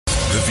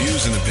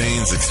views and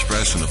opinions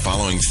expressed in the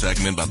following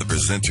segment by the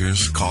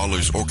presenters,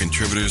 callers, or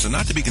contributors are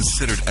not to be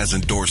considered as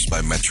endorsed by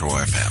Metro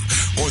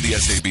FM or the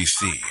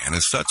SABC, and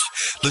as such,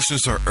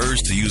 listeners are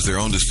urged to use their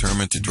own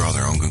discernment to draw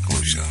their own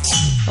conclusions.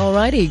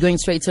 Alrighty, going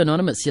straight to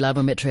Anonymous. You're live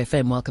on Metro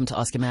FM. Welcome to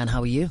Ask a Man.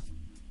 How are you?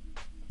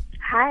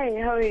 Hi,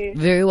 how are you?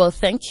 Very well,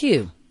 thank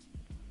you.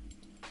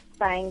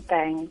 Fine,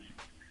 thanks.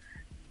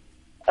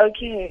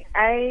 Okay,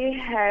 I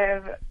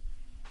have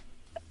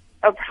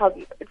a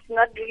problem. It's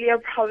not really a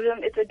problem,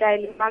 it's a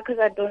dilemma because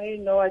I don't really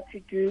know what to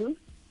do.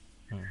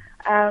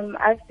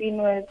 I've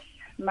been with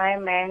my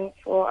man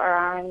for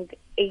around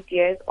 8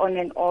 years on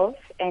and off,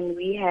 and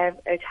we have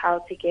a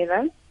child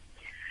together.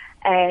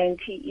 And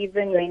he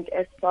even went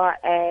as far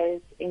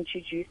as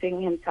introducing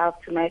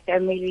himself to my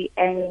family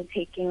and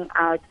taking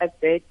out a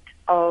bit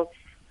of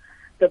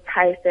the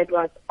price that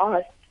was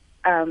asked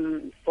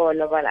for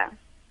lobola.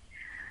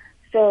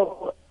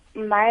 So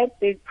my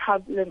big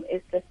problem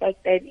is the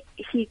fact that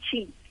he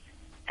cheats,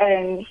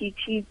 and he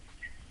cheats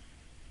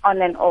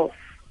on and off.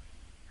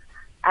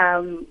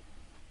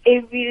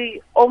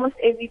 Almost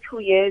every 2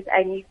 years,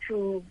 I need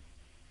to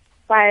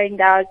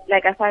find out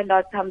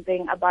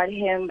something about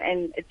him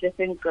and a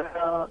different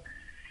girl,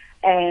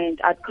 and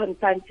I'd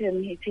confront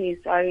him, he'd say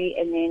sorry,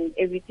 and then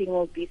everything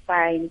will be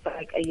fine for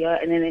like a year,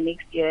 and then the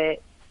next year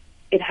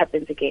it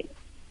happens again.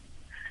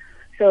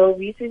 So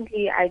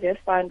recently I just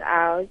found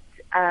out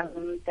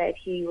that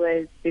he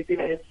was busy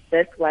with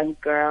this one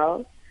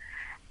girl,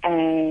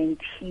 and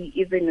he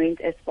even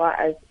went as far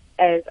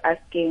as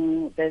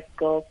asking this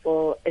girl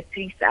for a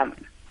threesome.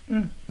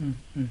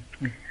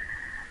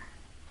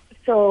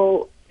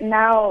 So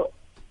now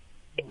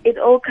it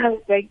all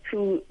comes back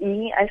to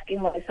me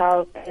asking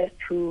myself as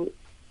to,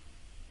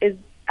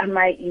 am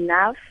I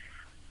enough?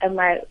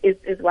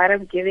 Is what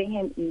I'm giving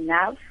him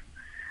enough?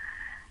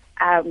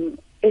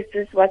 Is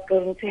this what's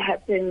going to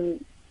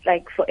happen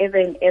like forever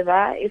and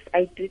ever if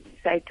I do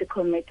decide to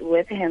commit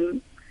with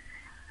him?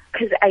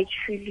 Because I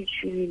truly,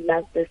 truly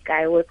love this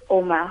guy with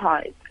all my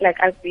heart. Like,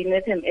 I've been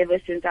with him ever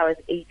since I was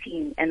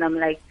 18, and I'm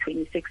like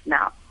 26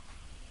 now.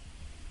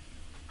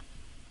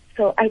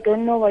 So I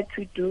don't know what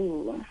to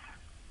do.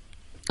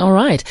 All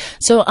right.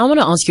 So I want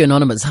to ask you,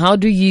 Anonymous, how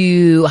do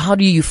you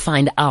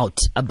find out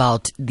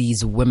about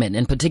these women,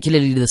 and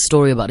particularly the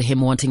story about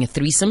him wanting a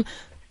threesome?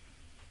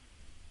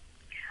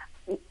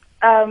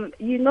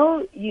 You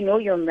know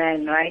your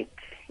man, right?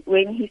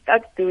 When he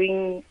starts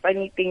doing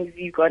funny things,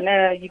 you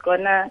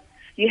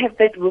have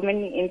that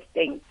womanly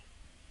instinct.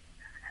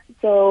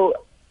 So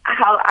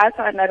how I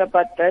found out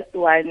about this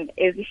one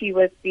is he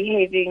was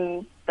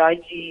behaving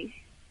dodgy.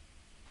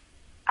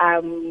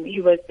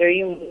 He was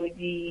very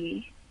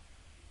moody.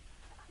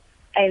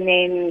 And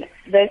then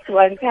this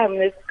one time,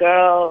 this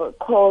girl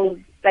called,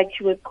 like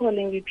she was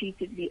calling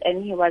repeatedly,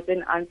 and he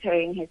wasn't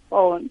answering his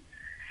phone.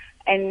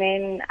 And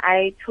then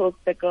I took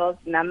the girl's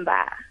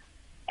number,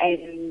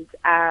 and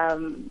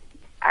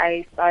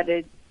I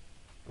started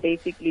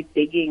basically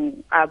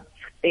digging up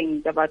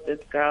things about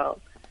this girl.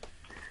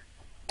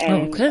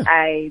 And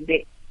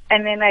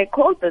and then I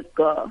called this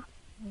girl.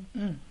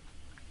 Mm-hmm.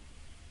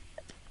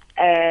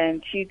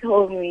 And she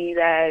told me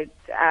that,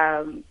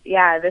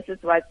 this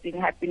is what's been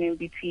happening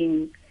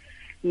between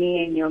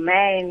me and your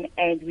man,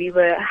 and we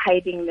were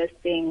hiding this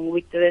thing.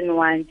 We didn't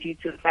want you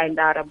to find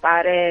out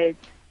about it.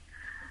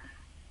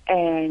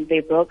 And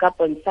they broke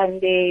up on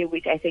Sunday,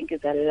 which I think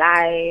is a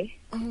lie.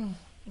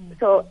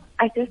 So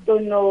I just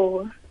don't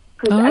know,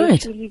 because I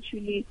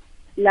truly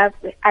love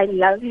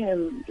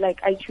him. Like,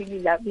 I truly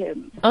love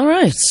him. All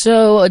right.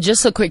 So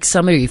just a quick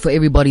summary for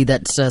everybody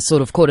that's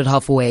sort of caught it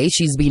halfway.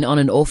 She's been on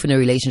and off in a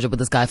relationship with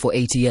this guy for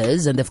 8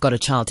 years, and they've got a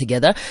child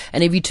together.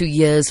 And every 2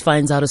 years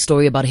finds out a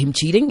story about him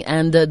cheating.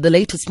 And the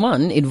latest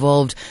one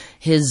involved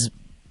his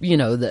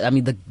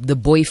the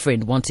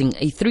boyfriend wanting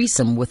a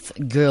threesome with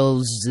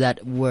girls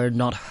that were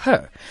not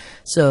her.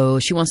 So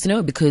she wants to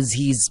know, because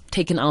he's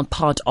taken out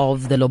part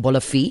of the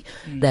lobola fee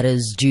that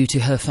is due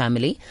to her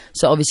family.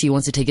 So obviously he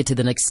wants to take it to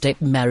the next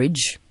step,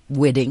 marriage,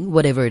 wedding,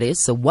 whatever it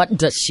is. So what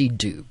does she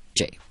do,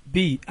 Jay?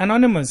 B,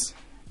 Anonymous,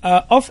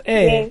 off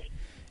air, yes.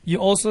 You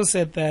also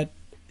said that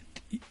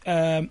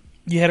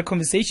you had a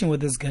conversation with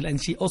this girl, and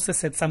she also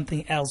said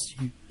something else.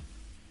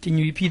 Can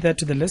you repeat that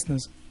to the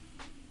listeners?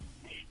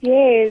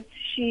 Yes,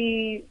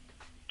 she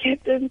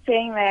kept on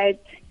saying that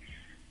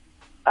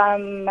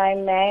my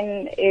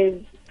man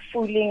is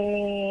fooling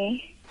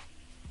me,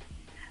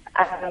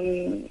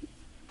 and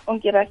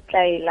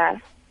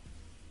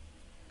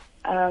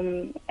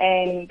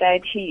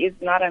that he is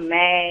not a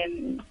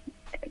man,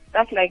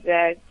 stuff like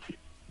that.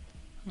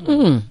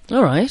 All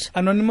right.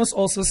 Anonymous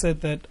also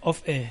said that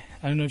off air.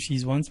 I don't know if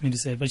she wants me to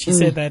say it, but she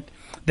said that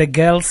the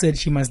girl said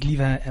she must leave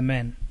her a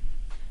man.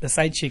 The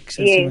side chick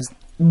said she must.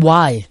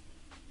 Why?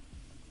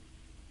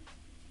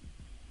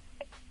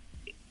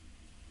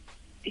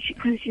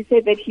 Because she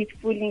said that he's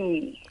fooling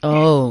me.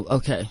 Oh,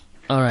 okay.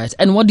 All right.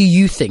 And what do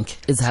you think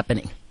is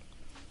happening?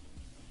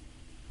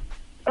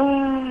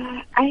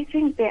 I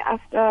think that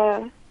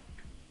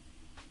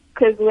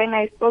because when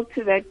I spoke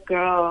to that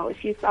girl,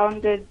 she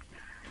sounded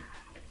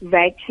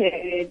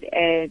ratchet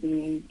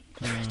and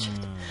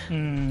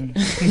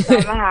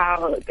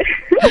somehow.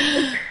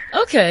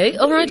 Okay,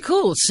 all right,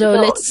 cool. So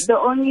let's. The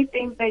only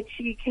thing that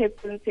she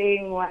kept on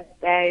saying was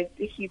that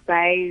he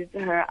buys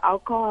her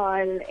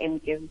alcohol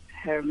and gives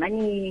her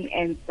money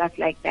and stuff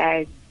like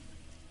that.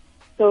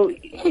 So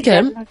it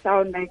doesn't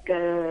sound like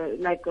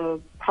a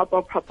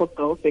proper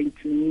girlfriend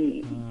to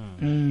me.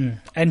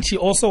 And she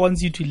also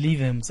wants you to leave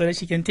him so that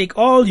she can take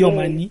all your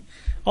money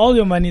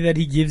that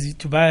he gives you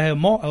to buy her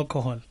more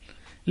alcohol.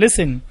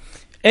 Listen,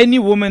 any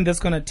woman that's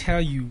gonna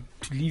tell you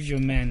to leave your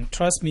man,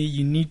 trust me,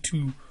 you need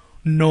to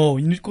know.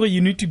 You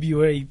need to be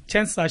worried.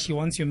 Chances are she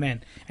wants your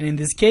man, and in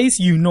this case,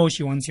 you know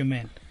she wants your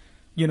man.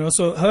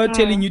 So her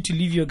telling you to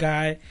leave your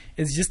guy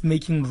is just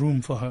making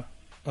room for her.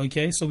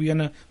 Okay, so we're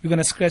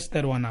gonna scratch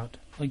that one out.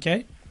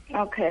 Okay.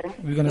 Okay.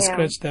 We're gonna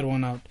scratch that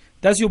one out.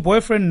 Does your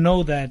boyfriend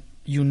know that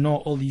you know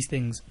all these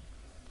things?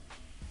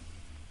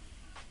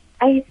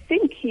 I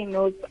think he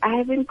knows. I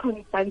haven't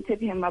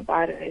confronted him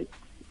about it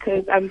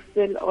because I'm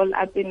still all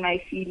up in my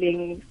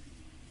feelings.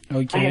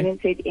 Okay. I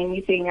haven't said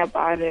anything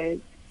about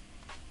it.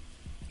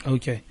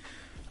 Okay.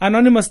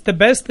 Anonymous, the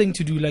best thing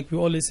to do, like we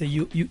always say,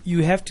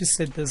 you have to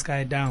sit this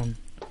guy down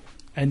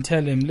and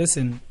tell him,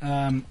 listen,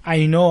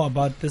 I know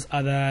about this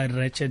other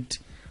wretched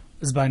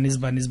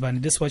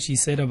Zbani. This is what she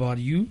said about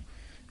you,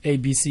 A,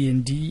 B, C,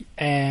 and D.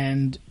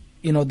 And,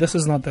 this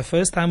is not the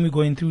first time we're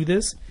going through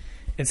this.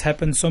 It's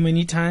happened so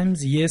many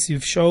times. Yes,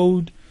 you've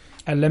showed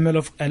a level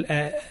of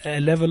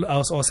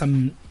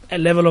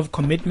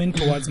commitment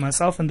towards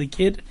myself and the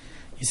kid.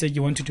 You said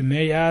you wanted to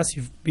marry us.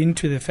 You've been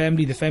to the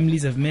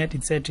families have met,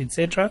 etc.,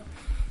 etc.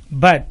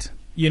 But,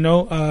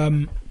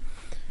 I'm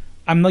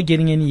not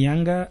getting any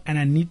younger, and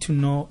I need to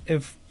know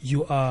if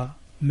you are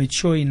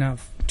mature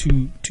enough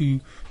to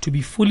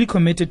be fully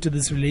committed to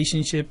this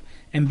relationship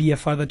and be a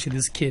father to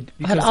this kid.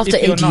 But after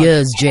 8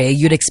 years, Jay,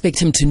 you'd expect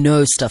him to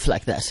know stuff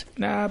like that.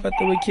 Nah, but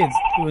they were kids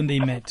when they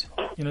met.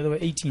 They were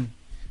 18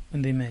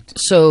 when they met.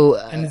 So,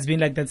 and it's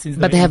been like that since.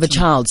 But they have a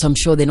child, so I'm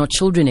sure they're not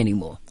children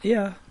anymore.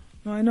 Yeah,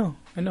 no, I know.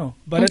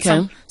 But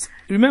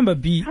remember,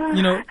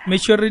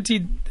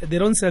 maturity. They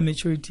don't sell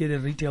maturity at a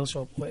retail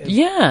shop. Wherever.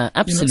 Yeah,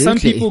 absolutely. Some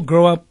people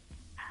grow up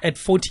at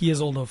 40 years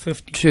old or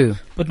 50. True.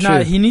 But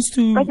now he needs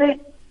to.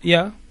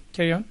 Yeah,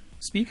 carry on.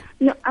 Speak.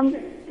 No, I'm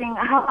just saying,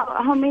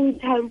 how many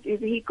times is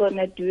he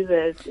gonna do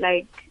this?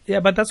 Yeah,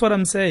 but that's what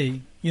I'm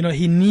saying.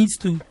 He needs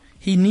to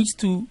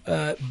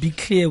be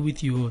clear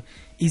with you.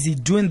 Is he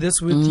doing this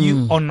with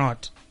you or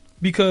not?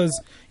 Because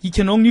you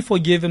can only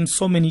forgive him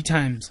so many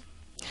times.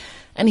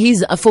 And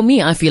for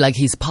me, I feel like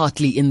he's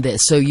partly in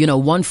this. So,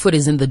 one foot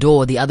is in the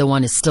door, the other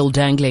one is still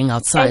dangling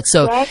outside.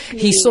 Exactly. So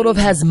he sort of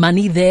has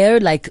money there,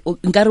 like, so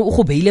that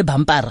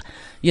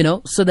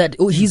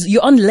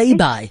you're on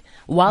lay-by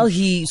while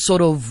he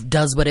sort of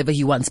does whatever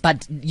he wants.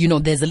 But,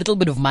 there's a little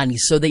bit of money.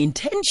 So the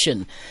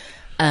intention,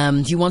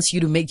 he wants you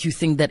to make you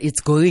think that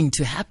it's going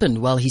to happen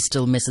while he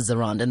still messes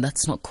around. And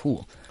that's not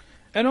cool.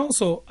 And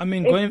also,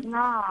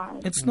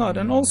 it's not.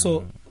 And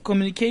also,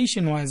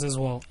 communication-wise as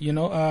well,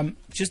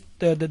 just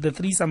the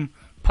threesome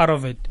part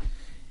of it,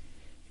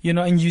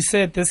 and you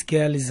said this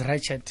girl is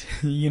wretched,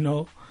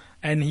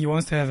 and he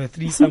wants to have a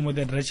threesome with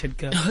that wretched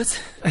girl.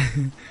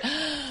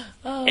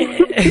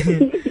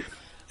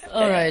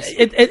 All right.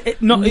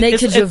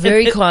 Naked, you're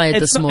very quiet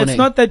this morning. It's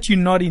not that you're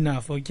not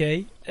enough,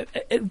 okay?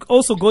 It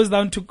also goes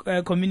down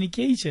to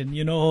communication,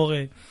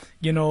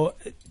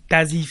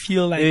 does he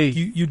feel like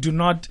you do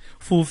not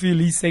fulfill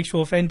his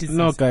sexual fantasies?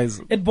 No, guys.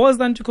 It boils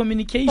down to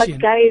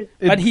communication.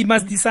 But he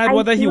must decide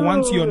whether he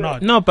wants you or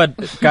not. No,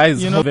 but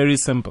guys, very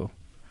simple.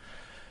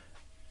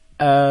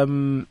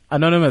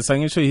 Anonymous,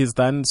 I'm sure he's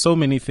done so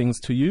many things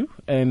to you,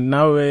 and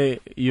now,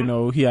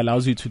 he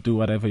allows you to do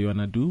whatever you want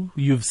to do.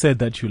 You've said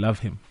that you love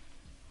him.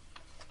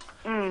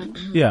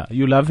 Yeah,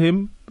 you love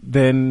him,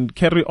 then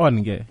carry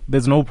on. Yeah,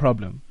 there's no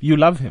problem. You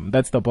love him.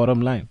 That's the bottom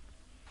line.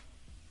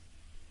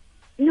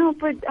 No,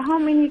 but how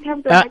many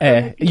times?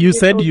 You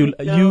said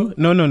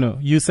no.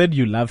 You said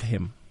you love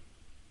him.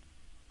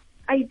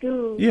 I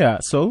do. Yeah.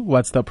 So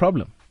what's the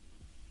problem?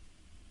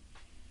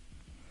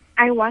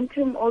 I want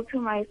him all to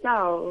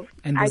myself.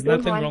 And there's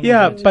nothing wrong.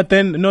 Yeah, but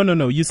then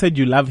no. You said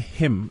you love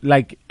him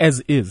like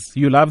as is.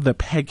 You love the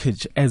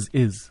package as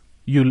is.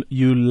 You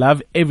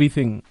love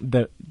everything.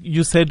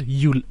 You said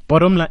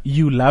bottom line.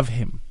 You love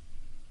him.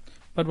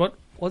 But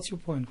what's your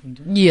point,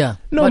 Quentin? Yeah.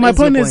 No, my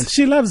point is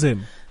she loves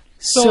him.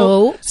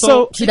 So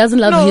she doesn't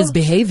love his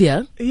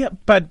behavior. Yeah,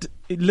 but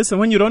listen,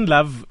 when you don't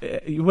love,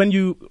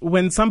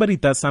 when somebody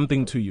does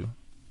something to you,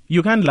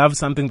 you can't love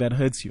something that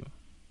hurts you.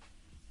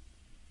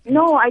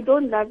 No, I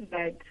don't love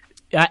that.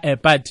 Yeah,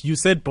 but you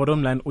said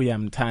bottom line,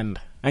 uyamthanda.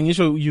 And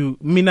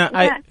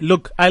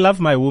I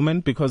love my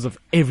woman because of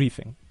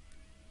everything.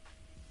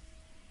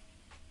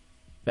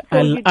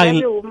 So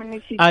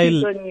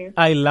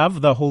I love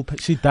the whole.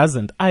 She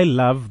doesn't. I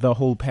love the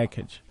whole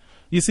package.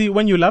 You see,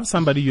 when you love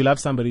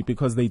somebody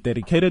because they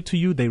dedicated to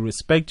you, they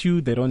respect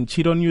you, they don't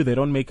cheat on you, they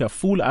don't make a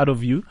fool out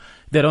of you,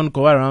 they don't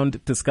go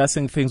around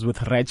discussing things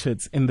with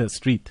ratchets in the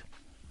street.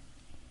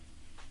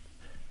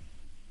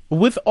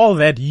 with all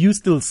that, you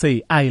still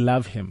say, I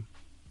love him.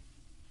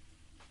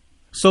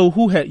 So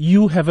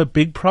you have a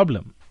big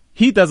problem.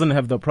 He doesn't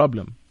have the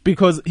problem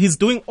because he's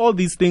doing all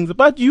these things,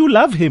 but you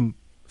love him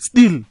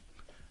still.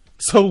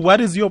 So what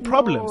is your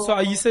problem? So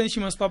are you saying she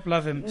must stop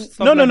loving him?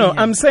 No.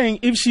 I'm saying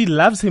if she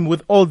loves him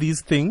with all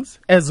these things,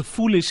 as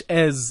foolish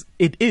as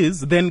it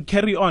is, then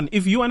carry on.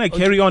 If you want to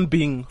carry on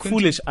being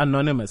foolish,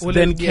 anonymous,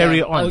 then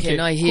carry on. Okay,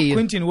 now I hear you.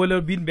 Quentin, would it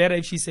have been better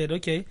if she said,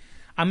 okay,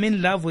 I'm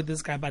in love with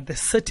this guy, but there's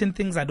certain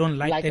things I don't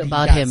like that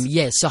about he does. him.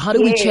 Yes. So how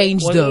do we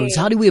change those?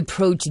 How do we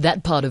approach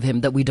that part of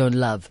him that we don't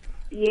love?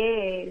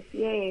 Yes.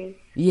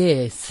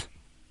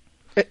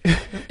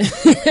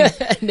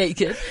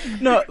 Naked.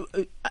 No,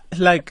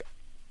 like,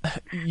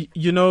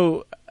 you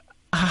know,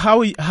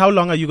 how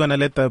long are you going to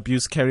let the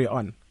abuse carry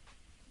on?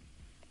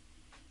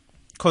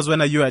 Because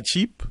when you are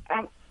cheap,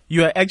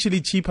 you are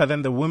actually cheaper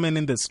than the women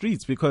in the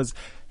streets because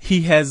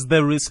he has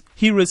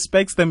he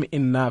respects them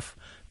enough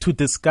to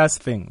discuss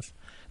things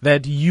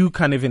that you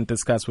can't even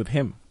discuss with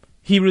him.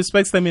 He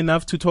respects them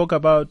enough to talk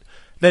about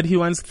that he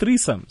wants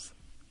threesomes,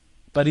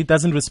 but he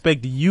doesn't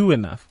respect you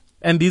enough.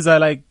 And these are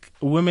like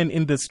women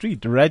in the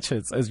street,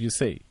 ratchets, as you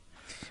say.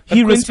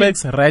 He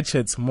respects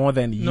ratchets more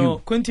than you. No,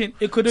 Quentin,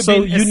 it could have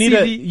so been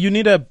you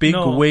need a big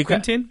wake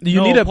up.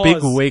 You need a big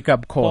wake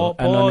up call.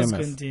 Pause,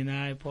 Anonymous.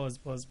 Quentin.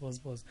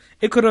 Pause.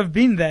 It could have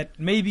been that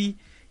maybe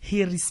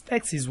he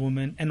respects his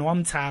woman and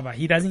Wamtaba.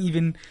 He doesn't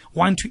even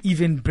want to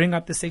even bring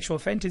up the sexual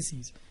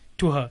fantasies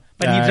to her.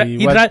 But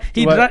he'd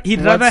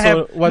rather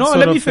have. No,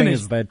 let me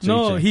finish. That,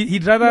 no,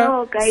 he'd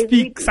rather guys,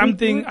 speak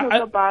something.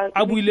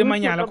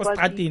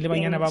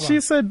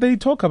 She said they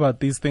talk about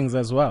these things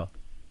as well.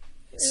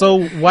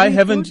 So why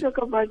haven't?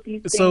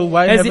 So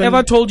why has he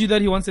ever told you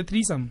that he wants a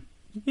threesome?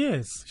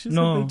 Yes. She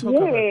no. Said they talk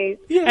about it.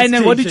 Yes. And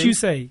then what did you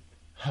say?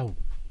 How?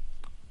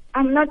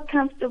 I'm not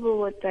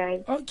comfortable with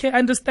that. Okay,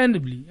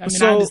 understandably. I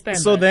understand.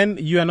 So then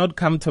you are not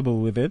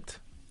comfortable with it,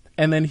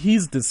 and then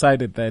he's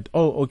decided that,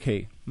 oh,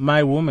 okay,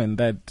 my woman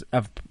that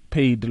I've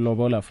paid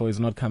lobola for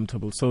is not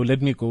comfortable, so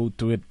let me go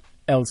do it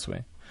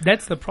elsewhere.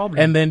 That's the problem.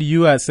 And then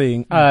you are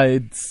saying,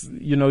 it's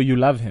you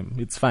love him,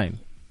 it's fine.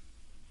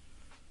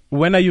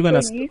 When are you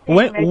gonna?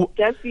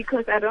 Just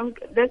because I don't.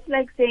 That's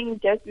like saying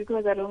just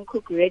because I don't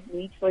cook red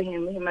meat for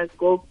him, he must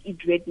go eat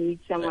red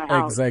meat somewhere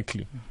else.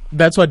 Exactly.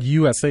 That's what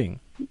you are saying.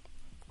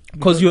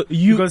 Because you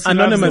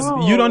anonymous,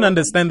 you don't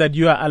understand that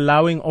you are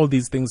allowing all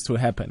these things to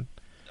happen.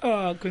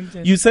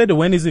 You said,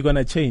 when is he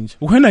gonna change?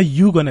 When are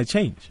you gonna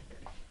change?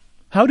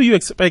 How do you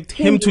expect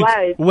him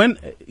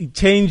to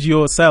change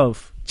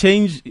yourself?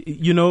 Change,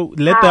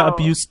 let the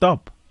abuse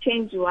stop.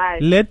 Change what?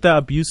 Let the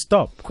abuse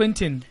stop.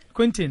 Quentin.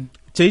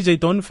 JJ,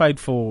 don't fight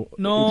for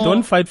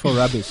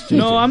rubbish. JJ.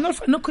 No, I'm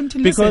not. No,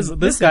 Quentin. Because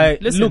this guy,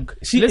 look,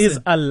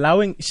 is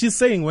allowing. She's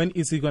saying, when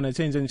is he gonna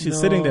change? And she's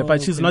sitting there,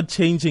 but she's not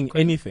changing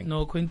anything.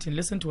 No, Quentin,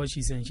 listen to what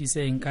she's saying. She's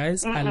saying,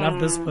 guys, I love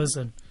this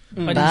person,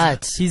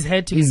 but he's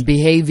hurting. His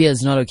behavior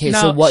is not okay.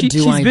 Now, so what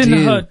do I do? She's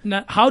been hurt.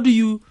 Now, how do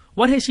you?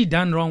 What has she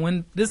done wrong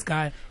when this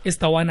guy is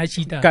the one that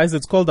cheated? Guys,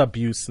 it's called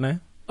abuse, né?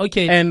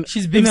 Okay, and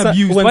she's been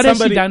abused. What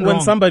has she done wrong?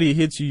 When somebody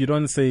hits you, you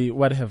don't say,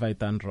 "What have I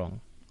done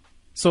wrong?"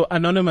 So,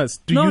 Anonymous,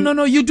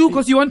 No, you do,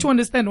 because you want to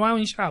understand why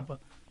I'm sharp.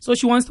 So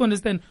she wants to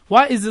understand,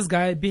 why is this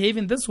guy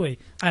behaving this way?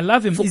 I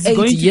love him. For is 8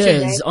 going years to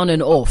change? on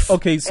and off.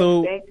 Okay,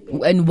 so...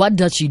 And what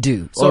does she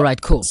do? All right,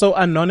 cool. So,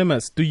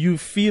 Anonymous, do you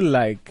feel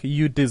like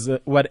you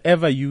deserve...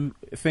 Whatever you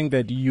think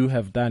that you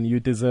have done, you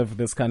deserve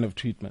this kind of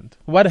treatment?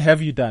 What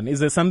have you done? Is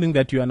there something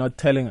that you are not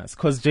telling us?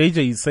 Because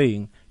JJ is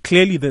saying,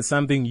 clearly there's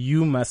something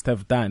you must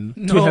have done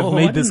to have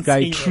made this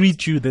guy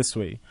treat you this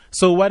way.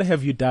 So what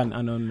have you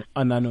done,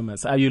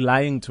 Anonymous? Are you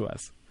lying to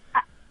us?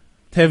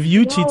 Have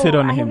you cheated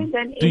on him?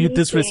 Do you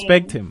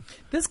disrespect him?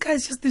 This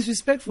guy's just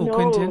disrespectful,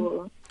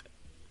 Quentin.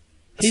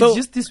 He's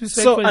just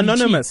disrespectful. So,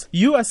 Anonymous,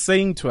 you are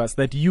saying to us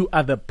that you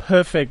are the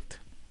perfect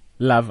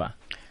lover,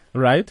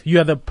 right? You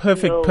are the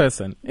perfect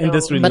person in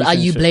this relationship. But are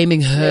you blaming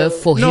her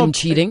for him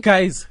cheating?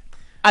 Guys,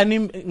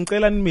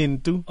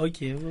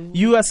 okay.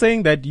 You are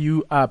saying that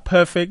you are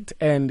perfect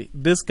and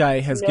this guy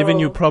has given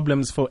you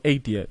problems for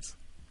 8 years,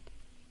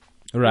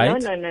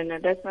 right? No.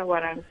 That's not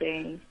what I'm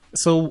saying.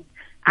 So,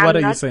 what are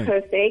you saying? I'm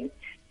not perfect,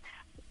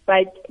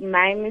 but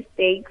my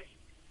mistakes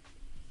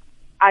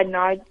are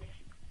not...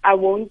 I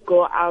won't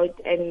go out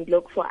and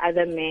look for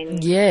other men.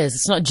 Yes,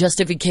 it's not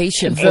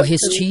justification for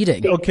his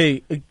cheating.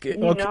 Okay.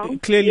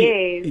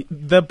 Clearly,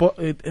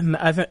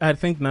 I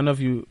think none of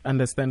you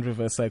understand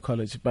reverse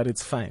psychology, but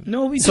it's fine.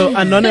 No, we So,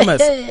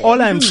 Anonymous,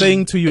 all I'm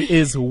saying to you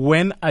is,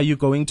 when are you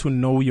going to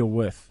know your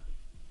worth?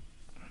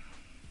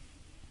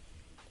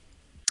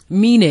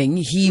 Meaning,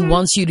 he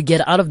wants you to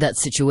get out of that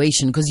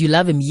situation because you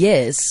love him,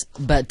 yes,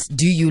 but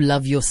do you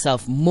love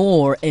yourself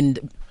more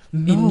and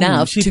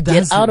enough to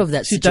get out of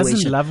that situation?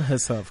 She doesn't love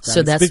herself, guys,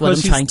 so that's what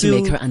I'm trying to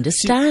make her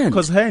understand.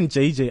 Because her and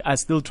JJ are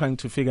still trying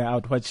to figure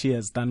out what she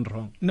has done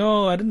wrong.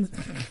 No, I didn't.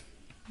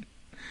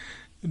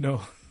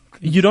 No.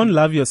 You don't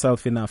love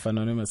yourself enough,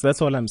 Anonymous.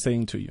 That's all I'm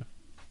saying to you.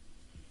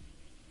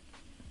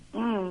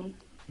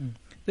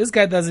 This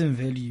guy doesn't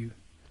value you.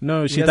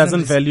 No, she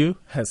doesn't value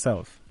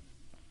herself.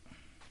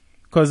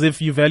 Because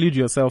if you valued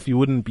yourself, you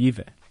wouldn't be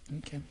there.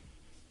 Okay.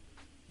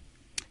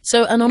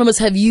 So, Anonymous,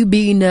 have you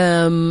been,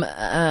 sort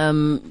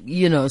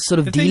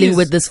of The thing dealing is,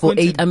 with this for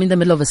Quentin- 8? I'm in the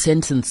middle of a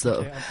sentence, though.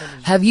 Okay,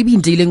 apologies. Have you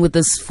been dealing with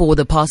this for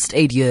the past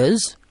 8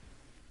 years?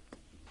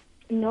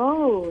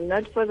 No,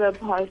 not for the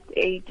past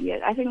 8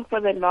 years. I think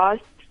for the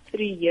last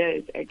 3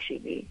 years,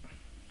 actually,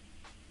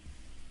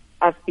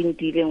 I've been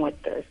dealing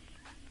with this.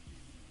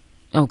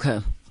 Okay.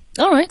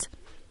 All right.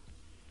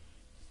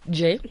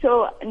 Jay?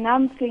 So now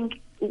I'm thinking,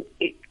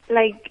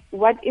 like,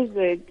 what is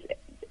it?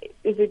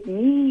 Is it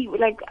me?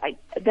 Like,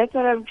 that's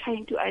what I'm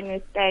trying to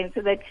understand.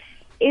 So that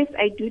if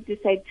I do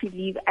decide to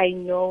leave, I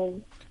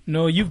know.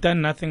 No, you've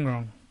done nothing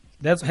wrong.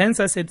 Hence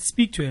I said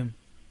speak to him.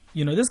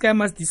 This guy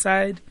must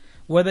decide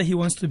whether he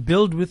wants to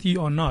build with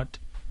you or not.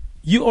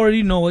 You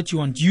already know what you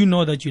want. You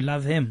know that you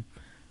love him.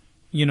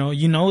 You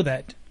know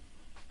that.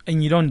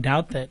 And you don't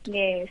doubt that.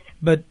 Yes.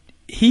 But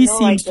he No,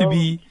 seems I to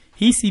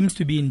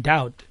be in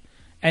doubt.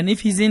 And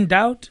if he's in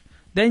doubt,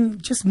 then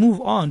just move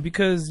on,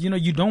 because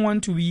you don't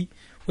want to be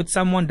with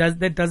someone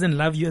that doesn't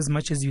love you as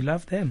much as you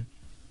love them.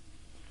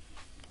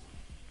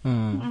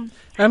 I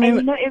And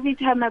mean, every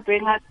time I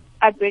bring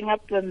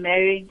up the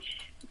marriage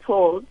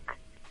talk,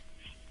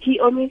 he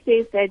always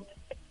says that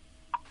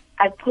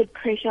I put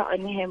pressure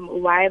on him.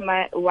 Why am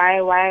I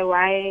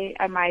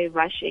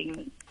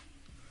rushing?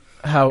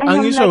 how? And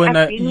I'm Angisha, like, when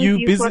I've been with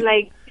you for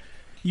like,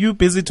 you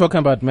busy talking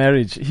about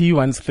marriage, he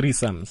wants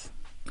threesomes.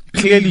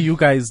 Clearly, you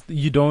guys,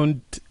 you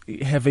don't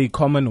have a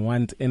common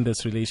want in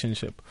this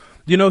relationship.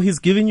 He's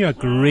giving you a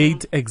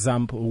great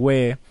example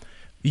where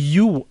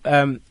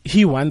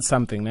he wants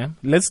something, man.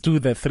 Let's do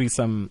the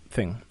threesome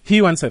thing.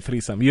 He wants a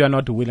threesome. You are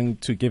not willing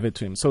to give it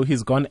to him. So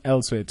he's gone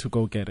elsewhere to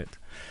go get it.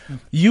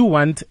 You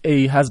want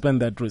a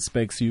husband that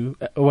respects you.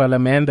 A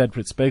man that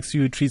respects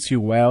you, treats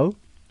you well,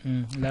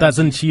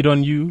 doesn't cheat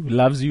on you,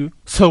 loves you.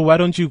 So why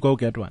don't you go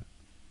get one?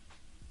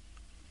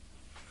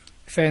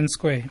 Fair and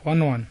square.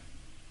 1-1.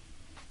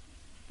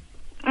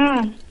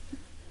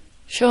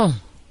 Sure.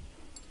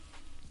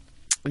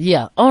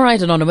 Yeah. All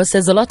right, Anonymous.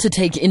 There's a lot to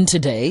take in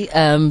today.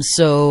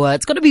 So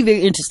it's going to be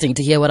very interesting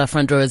to hear what our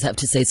front rowers have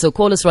to say. So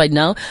call us right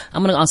now.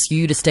 I'm going to ask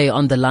you to stay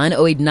on the line,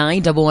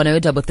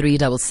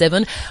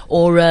 089-110-3377.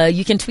 Or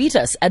you can tweet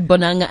us at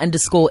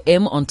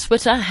Bonanga_M on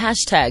Twitter,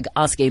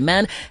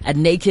 #AskAman, at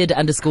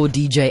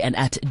Naked_DJ, and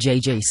at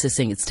JJ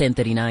Sissing. It's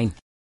 10:39.